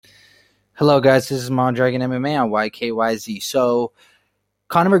Hello, guys. This is Mondragon MMA on YKYZ. So,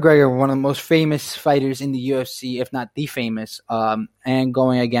 Conor McGregor, one of the most famous fighters in the UFC, if not the famous, and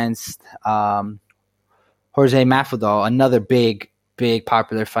going against Jorge Masvidal, another big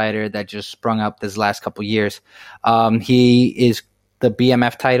popular fighter that just sprung up this last couple years. He is the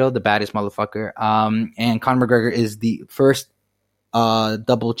BMF title, the baddest motherfucker, and Conor McGregor is the first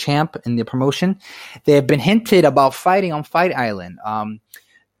double champ in the promotion. They have been hinted about fighting on Fight Island.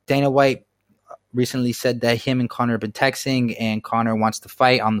 Dana White recently said that him and Conor have been texting, and Conor wants to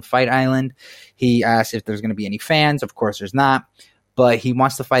fight on the Fight Island. He asked if there's going to be any fans. Of course, there's not, but he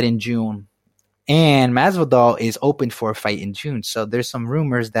wants to fight in June. And Masvidal is open for a fight in June, so there's some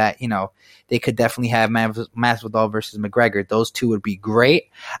rumors that they could definitely have Masvidal versus McGregor. Those two would be great.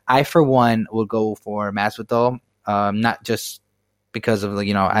 I, for one, would go for Masvidal, not just because of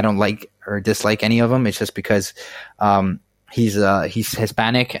I don't like or dislike any of them. It's just because he's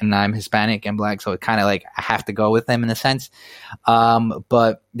Hispanic and I'm Hispanic and black, so it kind of I have to go with him in a sense.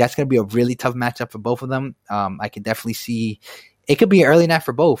 But that's going to be a really tough matchup for both of them. I can definitely see it could be an early night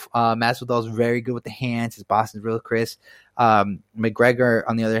for both. Masvidal is very good with the hands. His box is real crisp. McGregor,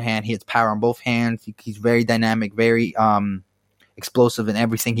 on the other hand, he has power on both hands. He's very dynamic, very explosive in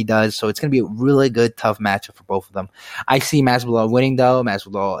everything he does. So it's going to be a really good, tough matchup for both of them. I see Masvidal winning, though.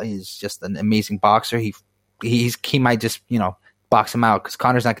 Masvidal is just an amazing boxer. He might just box him out because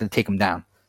Conor's not going to take him down.